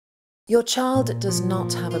Your child does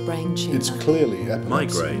not have a brain tumour. It's clearly epilepsy.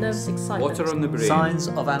 Migraine. Nervous excitement. Water on the brain. Signs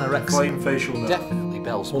of anorexia. Inflamed facial nerve. Definitely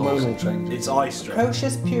Bell's Hormonal palsy. changes. It's eye strain.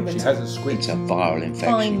 Precocious puberty. She has a squint. It's a viral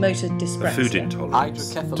infection. Fine motor dyspraxia. Food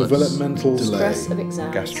intolerance. Hydrocephalus. Developmental delay. Stress of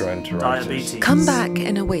exams. Gastroenteritis. Diabetes. Come back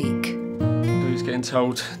in a week. He was getting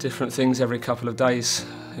told different things every couple of days.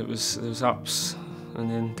 There was ups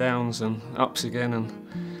and then downs and ups again. And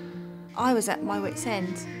I was at my wit's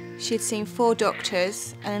end. She'd seen 4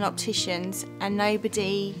 doctors and an optician's and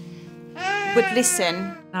nobody would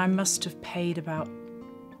listen. I must have paid about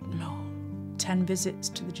 10 visits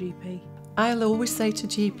to the GP. I'll always say to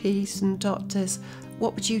GPs and doctors,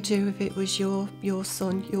 what would you do if it was your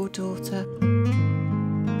son, your daughter?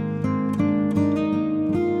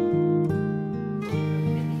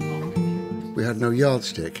 We had no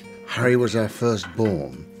yardstick. Harry was our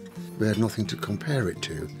firstborn. We had nothing to compare it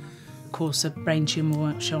to. Of course, a brain tumour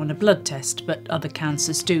won't show on a blood test, but other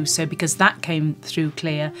cancers do. So because that came through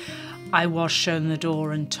clear, I was shown the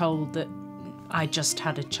door and told that I just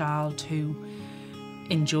had a child who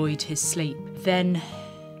enjoyed his sleep. Then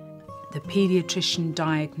the paediatrician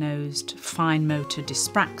diagnosed fine motor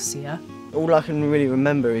dyspraxia. All I can really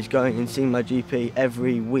remember is going and seeing my GP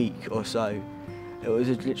every week or so. It was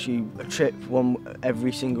literally a trip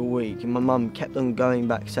every single week, and my mum kept on going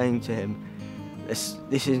back saying to him,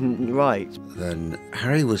 this isn't right. Then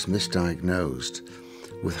Harry was misdiagnosed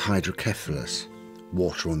with hydrocephalus,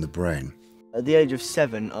 water on the brain. At the age of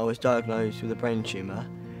 7, I was diagnosed with a brain tumour.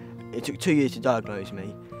 It took 2 years to diagnose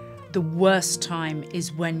me. The worst time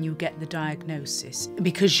is when you get the diagnosis,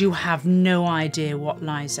 because you have no idea what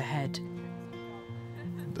lies ahead.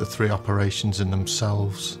 The 3 operations in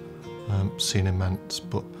themselves seemed immense,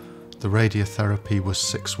 but the radiotherapy was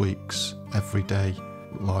 6 weeks every day.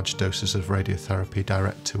 Large doses of radiotherapy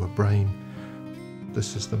direct to a brain.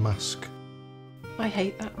 This is the mask. I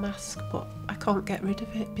hate that mask, but I can't get rid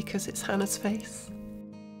of it because it's Hannah's face.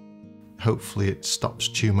 Hopefully it stops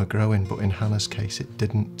tumour growing, but in Hannah's case it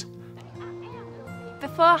didn't.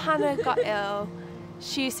 Before Hannah got ill,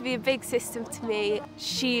 she used to be a big sister to me.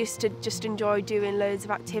 She used to just enjoy doing loads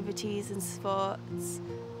of activities and sports,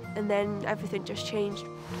 and then everything just changed.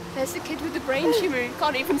 There's the kid with the brain tumour who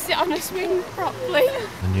can't even sit on a swing properly.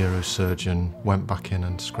 The neurosurgeon went back in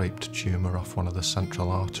and scraped a tumour off one of the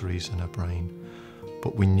central arteries in her brain,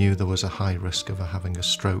 but we knew there was a high risk of her having a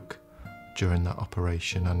stroke during that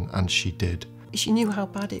operation, and she did. She knew how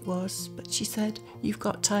bad it was, but she said, "You've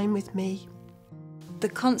got time with me." The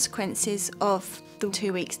consequences of the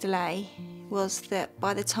 2 weeks delay was that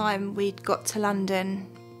by the time we'd got to London,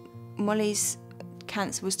 Molly's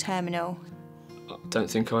cancer was terminal. I don't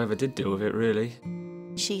think I ever did deal with it, really.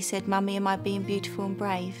 She said, "Mummy, am I being beautiful and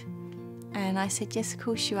brave?" And I said, "Yes, of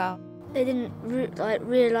course you are." They didn't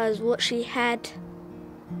realise what she had.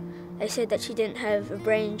 They said that she didn't have a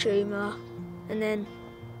brain tumour and then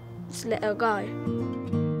just let her go.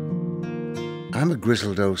 I'm a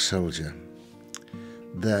grizzled old soldier,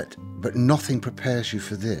 but nothing prepares you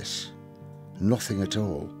for this. Nothing at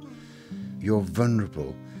all. You're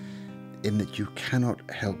vulnerable in that you cannot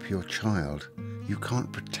help your child. You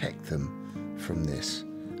can't protect them from this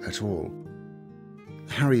at all.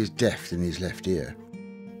 Harry is deaf in his left ear.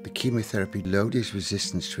 The chemotherapy lowered his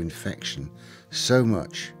resistance to infection so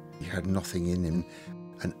much he had nothing in him.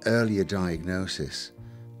 An earlier diagnosis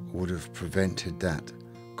would have prevented that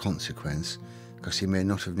consequence because he may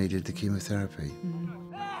not have needed the chemotherapy.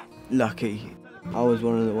 Lucky. I was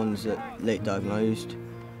one of the ones that late diagnosed,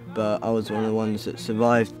 but I was one of the ones that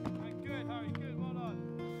survived.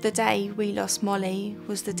 The day we lost Molly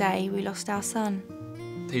was the day we lost our son.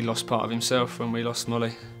 He lost part of himself when we lost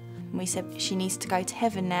Molly. We said she needs to go to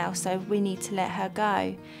heaven now, so we need to let her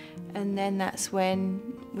go. And then that's when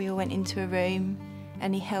we all went into a room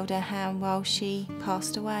and he held her hand while she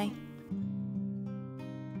passed away.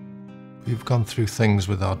 We've gone through things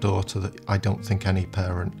with our daughter that I don't think any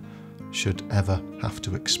parent should ever have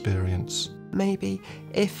to experience. Maybe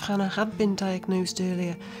if Hannah had been diagnosed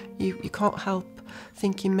earlier, you can't help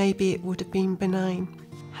thinking maybe it would have been benign.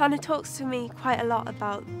 Hannah talks to me quite a lot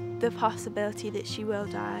about the possibility that she will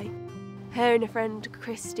die. Her and a friend,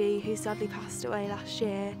 Christy, who sadly passed away last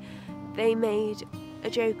year, they made a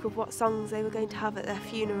joke of what songs they were going to have at their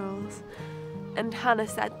funerals. And Hannah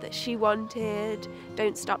said that she wanted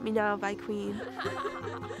Don't Stop Me Now by Queen.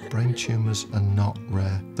 Brain tumours are not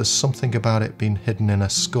rare. There's something about it being hidden in a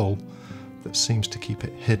skull that seems to keep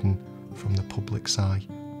it hidden from the public's eye,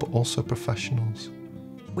 but also professionals.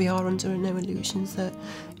 We are under no illusions that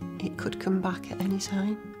it could come back at any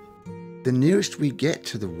time. The nearest we get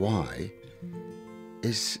to the why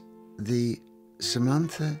is the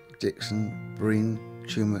Samantha Dixon Breen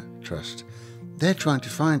Tumour Trust, they're trying to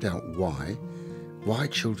find out why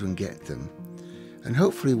children get them, and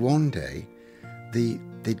hopefully one day the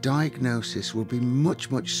diagnosis will be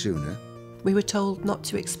much sooner. We were told not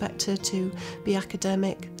to expect her to be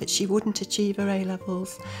academic, that she wouldn't achieve her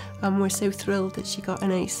A-levels, and we're so thrilled that she got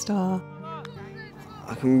an A star.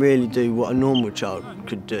 I can really do what a normal child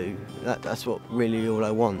could do. That's what really all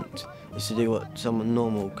I want, is to do what someone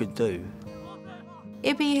normal could do.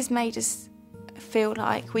 Ibby has made us feel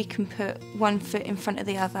like we can put one foot in front of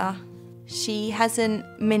the other. She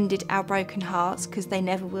hasn't mended our broken hearts, because they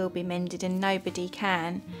never will be mended and nobody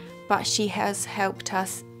can, but she has helped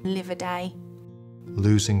us live a day.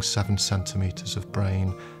 Losing 7 centimetres of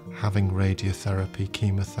brain, having radiotherapy,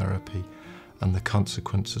 chemotherapy, and the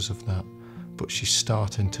consequences of that. But she's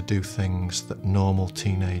starting to do things that normal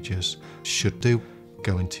teenagers should do,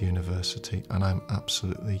 going to university, and I'm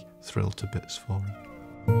absolutely thrilled to bits for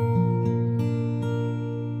her.